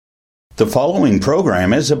The following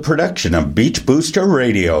program is a production of Beach Booster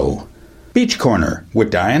Radio. Beach Corner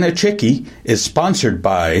with Dianna Chycki is sponsored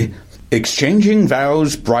by Exchanging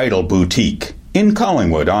Vows Bridal Boutique in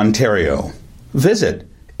Collingwood, Ontario. Visit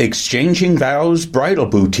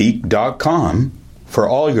exchangingvowsbridalboutique.com for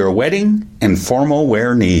all your wedding and formal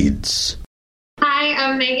wear needs. Hi,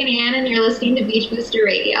 I'm Megan Ann, and you're listening to Beach Booster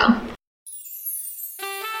Radio.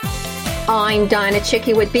 I'm Dianna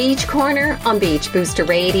Chycki with Beach Corner on Beach Booster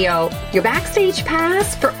Radio, your backstage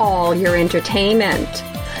pass for all your entertainment.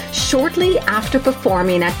 Shortly after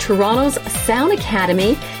performing at Toronto's Sound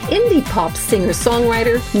Academy, indie pop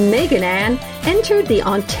singer-songwriter Megan Ann entered the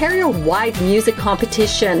Ontario-wide music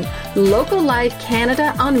competition, Local Live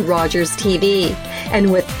Canada on Rogers TV, and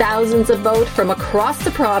with thousands of votes from across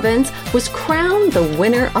the province, was crowned the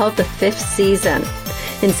winner of the 5th season.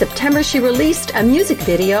 In September, she released a music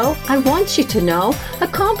video, I Want You to Know, a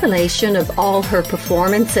compilation of all her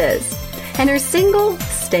performances. And her single,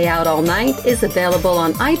 Stay Out All Night, is available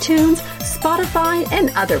on iTunes, Spotify,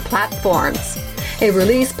 and other platforms. A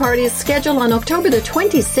release party is scheduled on October the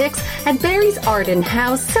 26th at Barrie's Arden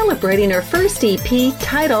House, celebrating her first EP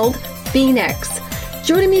titled Phoenix.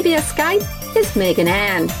 Joining me via Skype is Megan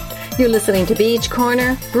Ann. You're listening to Beach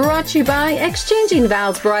Corner, brought to you by Exchanging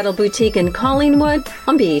Vows Bridal Boutique in Collingwood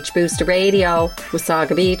on Beach Booster Radio,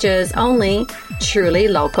 Wasaga Beach's only truly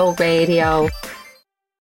local radio.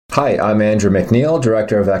 Hi, I'm Andrew McNeil,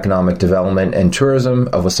 Director of Economic Development and Tourism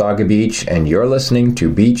of Wasaga Beach, and you're listening to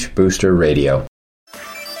Beach Booster Radio.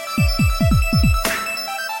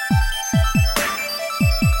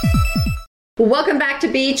 Welcome back to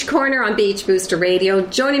Beach Corner on Beach Booster Radio.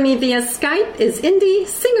 Joining me via Skype is indie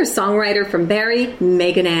singer-songwriter from Barrie,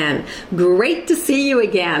 Megan Ann. Great to see you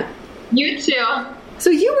again. You too.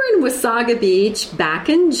 So you were in Wasaga Beach back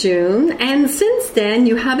in June, and since then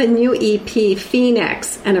you have a new EP,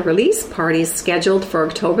 Phoenix, and a release party scheduled for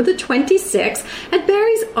October the 26th at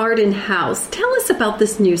Barrie's Arden House. Tell us about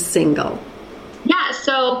this new single. Yeah,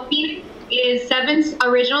 so Phoenix is Seven's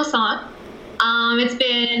original song. It's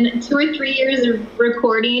been 2 or 3 years of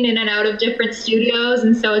recording in and out of different studios,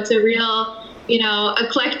 and so it's a real,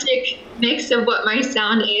 eclectic mix of what my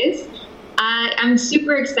sound is. I'm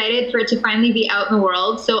super excited for it to finally be out in the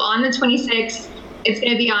world. So on the 26th, it's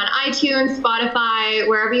going to be on iTunes, Spotify,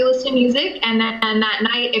 wherever you listen to music. And then that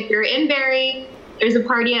night, if you're in Barrie, there's a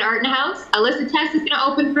party at Arden House. Alyssa Tess is going to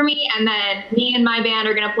open for me, and then me and my band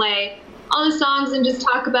are going to play all the songs and just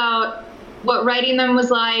talk about what writing them was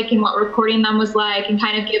like and what recording them was like, and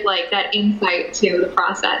kind of give like that insight to the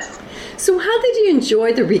process. So how did you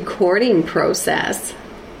enjoy the recording process?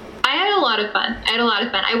 I had a lot of fun.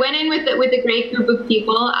 I went in with a great group of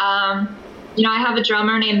people. I have a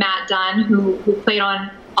drummer named Matt Dunn who played on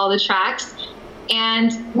all the tracks.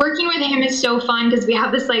 And working with him is so fun because we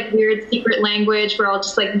have this like weird secret language where I'll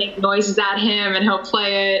just like make noises at him and he'll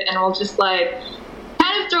play it, and we'll just like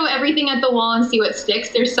kind of throw everything at the wall and see what sticks.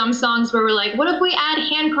 There's some songs where we're like, what if we add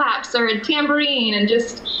hand claps or a tambourine, and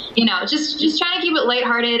just trying to keep it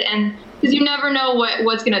lighthearted, and because you never know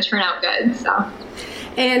what's going to turn out good. So.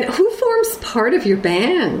 And who forms part of your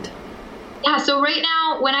band? Yeah, so right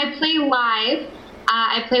now when I play live,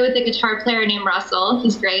 I play with a guitar player named Russell.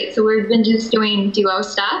 He's great. So we've been just doing duo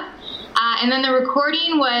stuff. And then the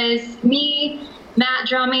recording was me, Matt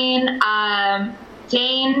drumming,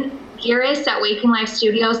 Dane Giris at Waking Life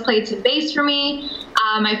Studios played some bass for me.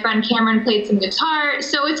 My friend Cameron played some guitar.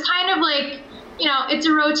 So it's kind of like, it's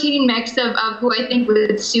a rotating mix of who I think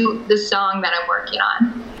would suit the song that I'm working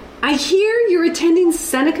on. I hear you're attending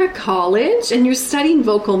Seneca College and you're studying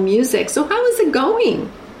vocal music. So how is it going?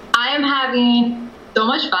 I am having so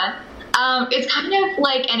much fun. It's kind of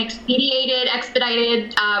like an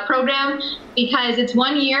expedited program because it's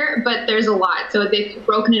 1 year, but there's a lot. So they've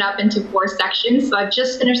broken it up into 4 sections. So I've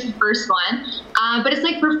just finished the first one. But it's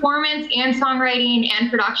like performance and songwriting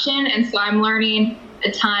and production. And so I'm learning a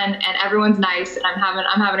ton, and everyone's nice, and I'm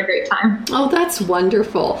having a great time. Oh, that's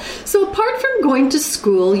wonderful. So apart from going to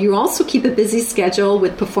school, you also keep a busy schedule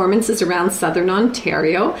with performances around Southern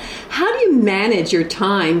Ontario. How do you manage your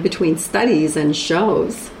time between studies and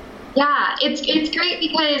shows? Yeah, it's great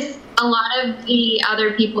because a lot of the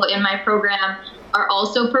other people in my program are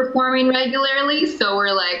also performing regularly, so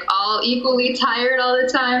we're like all equally tired all the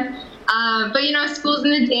time. But school's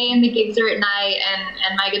in the day and the gigs are at night,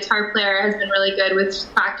 and my guitar player has been really good with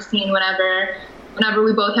practicing whenever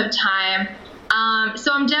we both have time.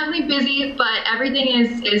 So I'm definitely busy, but everything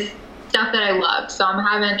is stuff that I love. So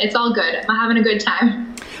it's all good. I'm having a good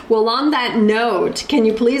time. Well, on that note, can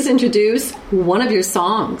you please introduce one of your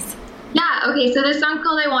songs? Yeah, okay, so this song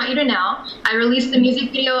called I Want You to Know. I released the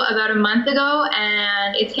music video about a month ago,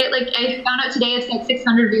 and it's hit, like, I found out today it's got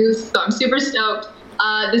 600 views, so I'm super stoked.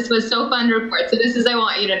 This was so fun to record, so this is I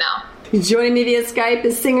Want You to Know. Joining me via Skype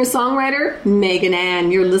is singer-songwriter Megan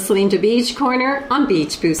Ann. You're listening to Beach Corner on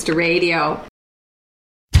Beach Booster Radio.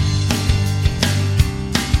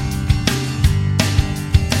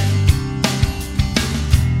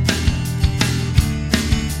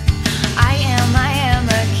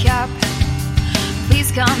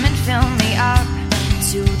 Come and fill me up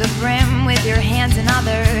to the brim with your hands and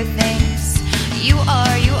other things. You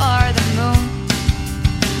are the moon,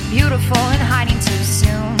 beautiful and hiding too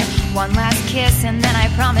soon. One last kiss and then I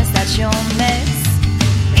promise that you'll miss.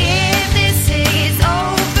 If this is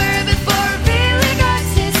over before it really got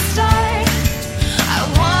to start, I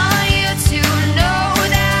want you to know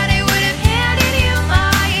that I would have handed you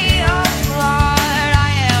my heart.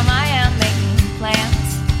 I am making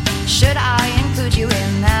plans. Should I include you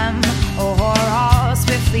in them, or I'll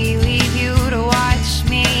swiftly leave you to watch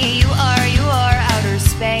me? You are outer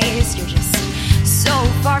space. You're just so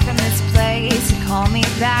far from this place. You call me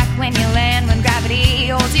back when you land, when gravity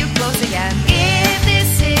holds you close again. If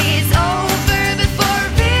this is over before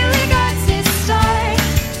it really got to start,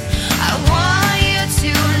 I want you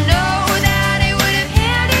to know that I would have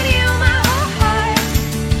handed you my whole heart.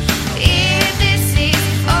 If this is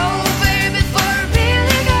over before it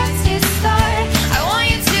really got to start, I want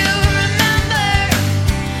you to remember,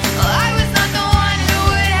 well, I was not the one who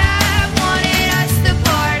would have wanted us to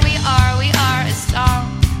part. We are a song.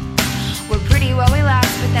 We're pretty well we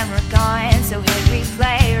last, but then we're gone. So hit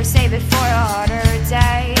replay or save it for a harder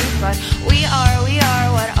day. But we are,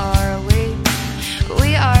 what are we?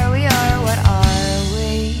 We are, what are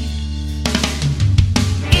we?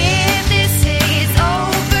 If this is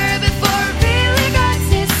over before it really got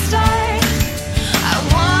to start, I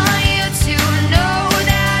want you to know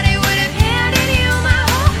that I would have handed you my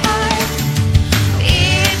whole heart.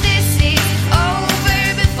 If this is over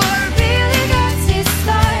before it really got to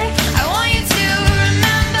start, I want you to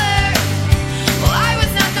remember, well, I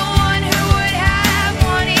was not the one who would have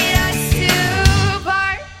wanted us to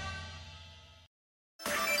part.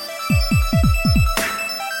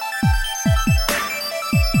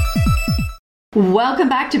 Welcome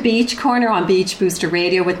back to Beach Corner on Beach Booster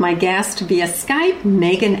Radio with my guest via Skype,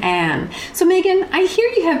 Megan Ann. So Megan, I hear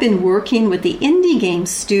you have been working with the indie game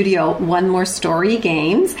studio One More Story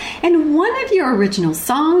Games, and one of your original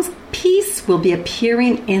songs, Peace, will be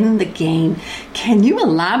appearing in the game. Can you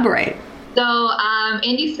elaborate? So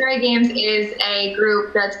Indie Story Games is a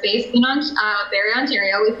group that's based in Barrie,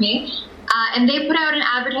 Ontario with me. And they put out an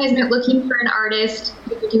advertisement looking for an artist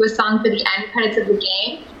who could do a song for the end credits of the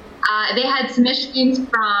game. They had submissions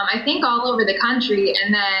from, I think, all over the country,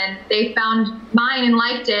 and then they found mine and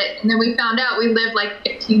liked it, and then we found out we live like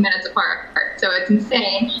 15 minutes apart, so it's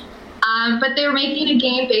insane. But they were making a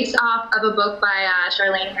game based off of a book by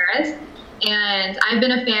Charlaine Harris, and I've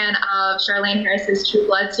been a fan of Charlaine Harris's True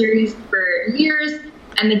Blood series for years,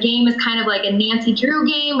 and the game is kind of like a Nancy Drew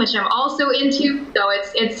game, which I'm also into, so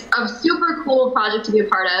it's a super cool project to be a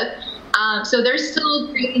part of. So they're still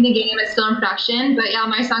creating the game, it's still in production, but yeah,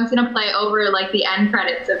 my song's gonna play over like the end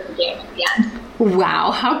credits of the game at the end.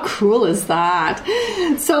 Wow, how cool is that?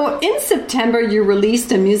 So in September, you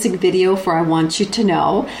released a music video for I Want You to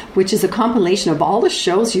Know, which is a compilation of all the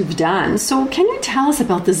shows you've done. So can you tell us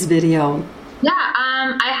about this video? Yeah,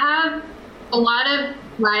 I have a lot of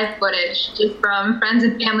live footage just from friends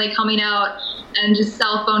and family coming out and just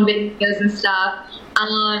cell phone videos and stuff.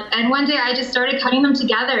 And one day I just started cutting them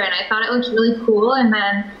together, and I thought it looked really cool. And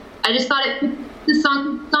then I just thought the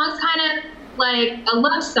song's kind of like a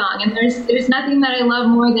love song, and there's nothing that I love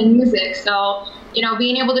more than music. So, you know,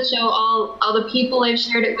 being able to show all the people I've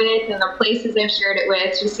shared it with and the places I've shared it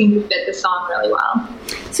with just seemed to fit the song really well.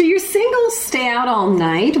 So your single Stay Out All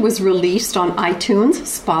Night was released on iTunes,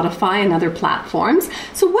 Spotify, and other platforms.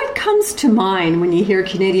 So what comes to mind when you hear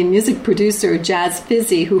Canadian music producer Jazz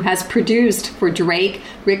Fizzy, who has produced for Drake,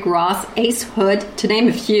 Rick Ross, Ace Hood, to name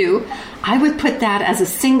a few? I would put that as a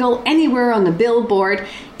single anywhere on the Billboard,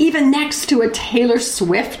 even next to a Taylor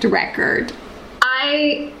Swift record.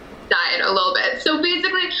 I died a little bit. So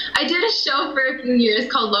basically, I did a show for a few years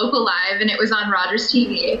called Local Live, and it was on Rogers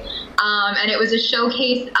TV. And it was a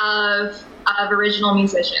showcase of original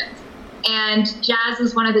musicians. And Jazz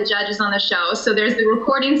was one of the judges on the show. So there's the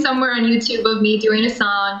recording somewhere on YouTube of me doing a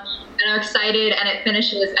song, and I'm excited, and it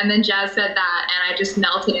finishes, and then Jazz said that, and I just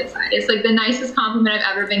melted inside. It's like the nicest compliment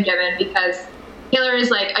I've ever been given, because Taylor is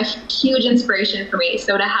like a huge inspiration for me.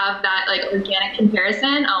 So to have that like organic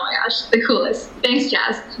comparison, oh my gosh, the coolest. Thanks,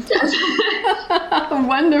 Jazz.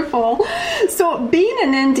 Wonderful. So being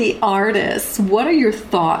an indie artist, what are your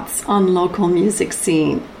thoughts on local music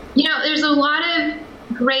scene? You know, there's a lot of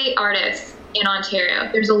great artists in Ontario.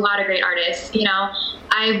 There's a lot of great artists. You know,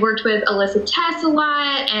 I've worked with Alyssa Tess a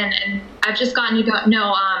lot, and I've just gotten to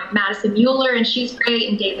know Madison Mueller, and she's great,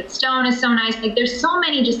 and David Stone is so nice. Like, there's so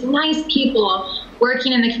many just nice people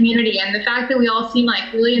working in the community, and the fact that we all seem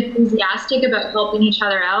like really enthusiastic about helping each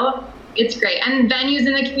other out, it's great. And venues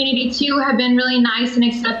in the community too have been really nice and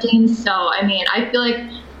accepting. So, I mean, I feel like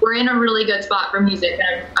we're in a really good spot for music,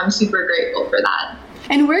 and I'm super grateful for that.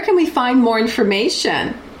 And where can we find more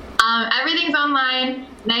information? Everything's online,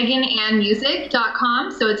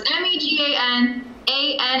 meganannmusic.com. So it's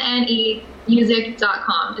MEGANANNE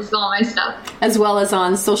music.com is all my stuff. As well as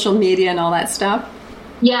on social media and all that stuff?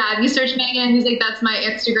 Yeah, if you search Megan Ann Music, that's my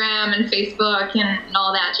Instagram and Facebook and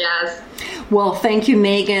all that jazz. Well, thank you,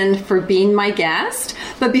 Megan, for being my guest.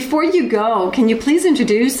 But before you go, can you please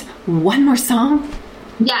introduce one more song?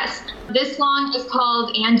 Yes. This song is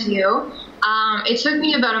called And You. It took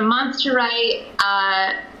me about a month to write,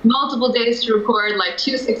 multiple days to record, like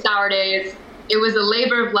 2 6-hour days. It was a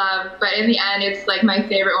labor of love, but in the end, it's like my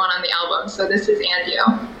favorite one on the album. So this is And You.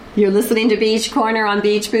 You're listening to Beach Corner on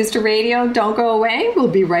Beach Booster Radio. Don't go away. We'll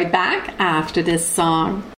be right back after this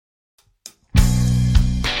song.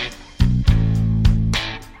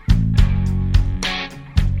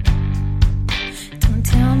 Don't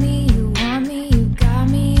tell me you want me, you got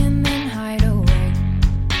me, and then hide away.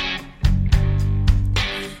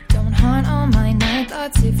 Don't haunt all my night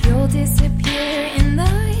thoughts if you'll disappear in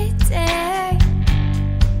the day.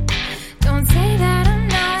 Don't say that I'm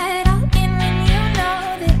not all in when you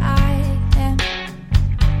know that I am,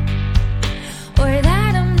 or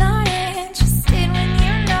that I'm not interested when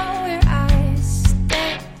you know where I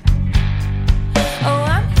stay. Oh,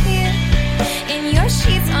 I'm here in your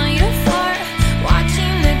sheets on your floor,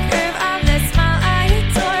 watching the curve of that smile I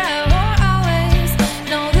adore. I won't always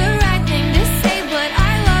know the right thing to say, but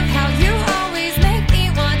I love how you always make me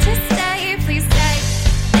want to stay. Please stay.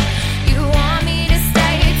 You want me to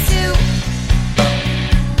stay too.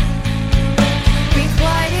 Be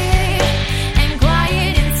quiet and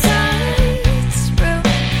quiet inside this room.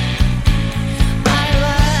 I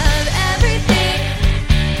love everything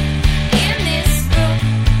in this room.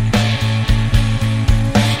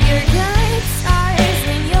 Your good stars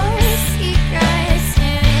and your secrets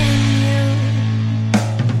in you.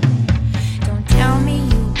 Don't tell me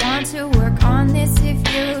you want to work on this if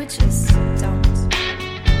you just don't.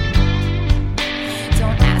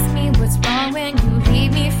 Don't ask me what's wrong when you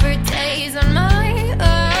leave me for days on my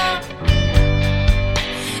own.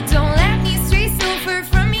 Don't let me stray so far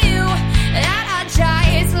from you that I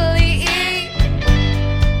just leave.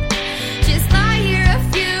 Just lie here a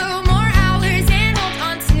few more hours and hold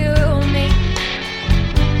on to me.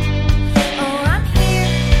 Oh, I'm here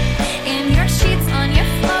in your sheets on your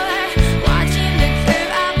floor, watching the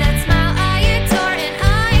curve of that smile I adore. And I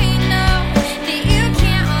know that you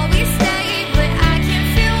can't always stay, but I can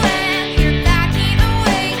feel when you're backing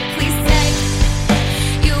away. Please stay.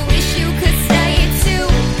 You wish you could stay too.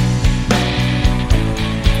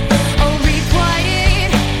 Oh, be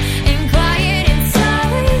quiet and quiet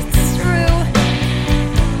inside this room.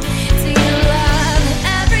 Do you love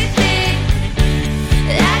everything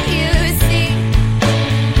that you see?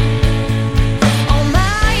 Oh,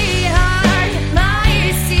 my heart, my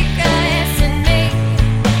secrets and me.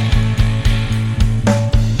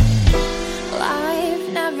 Well, I've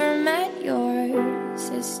never met your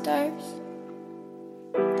sisters.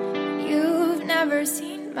 You've never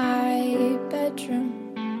seen my bedroom.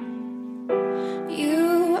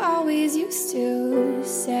 You always used to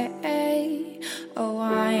say, oh,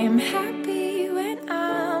 I'm happy when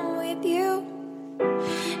I'm with you.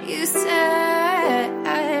 You said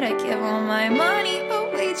I'd give all my money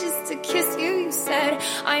away just to kiss you. You said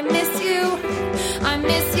I miss you, I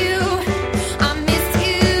miss you, I miss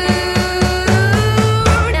you.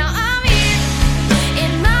 Now I'm here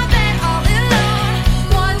in my bed all alone,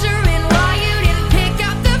 wondering why you didn't pick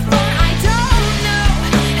up the phone. I don't know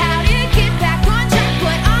how to get back on track,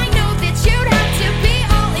 but I know that you'd have to be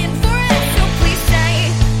all in for it. So please stay.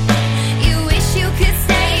 You wish you could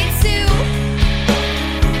stay too.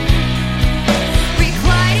 Be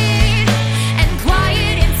quiet and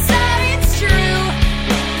quiet inside, it's true.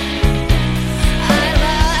 I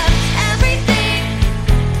love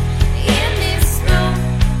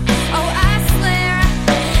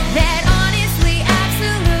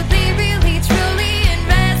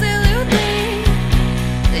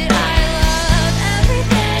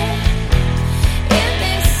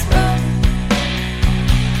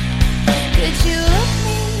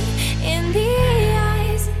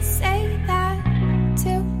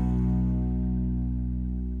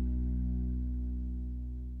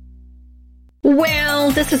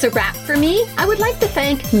Well, this is a wrap for me. I would like to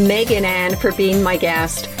thank Megan Ann for being my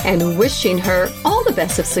guest and wishing her all the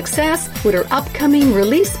best of success with her upcoming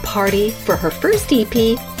release party for her first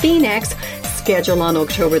EP, Phoenix, scheduled on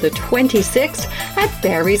October the 26th at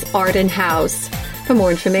Barrie's Art and House. For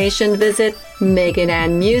more information, visit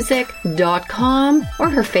meganannmusic.com or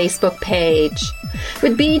her Facebook page.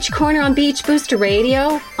 With Beach Corner on Beach Booster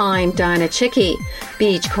Radio, I'm Dianna Chycki.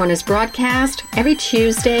 Beach Corner's broadcast every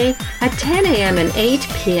Tuesday at 10 a.m. and 8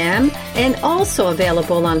 p.m. and also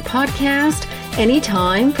available on podcast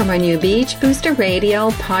anytime from our new Beach Booster Radio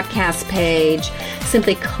podcast page.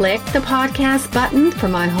 Simply click the podcast button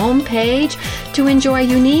from my homepage to enjoy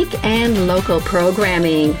unique and local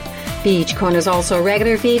programming. Beach Corner is also a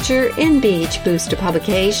regular feature in Beach Booster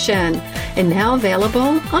publication and now available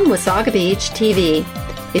on Wasaga Beach TV.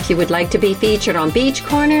 If you would like to be featured on Beach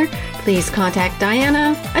Corner, please contact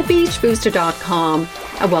Dianna at beachbooster.com.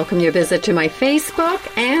 I welcome your visit to my Facebook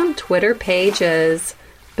and Twitter pages.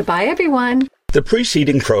 Bye-bye, everyone. The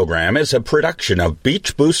preceding program is a production of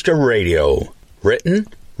Beach Booster Radio, written,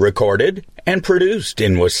 recorded, and produced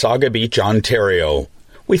in Wasaga Beach, Ontario.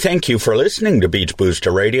 We thank you for listening to Beach Booster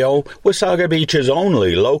Radio, Wasaga Beach's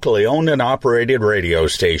only locally owned and operated radio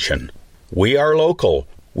station. We are local.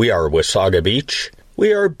 We are Wasaga Beach.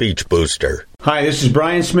 We are Beach Booster. Hi, this is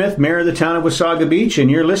Brian Smith, Mayor of the town of Wasaga Beach, and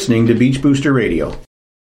you're listening to Beach Booster Radio.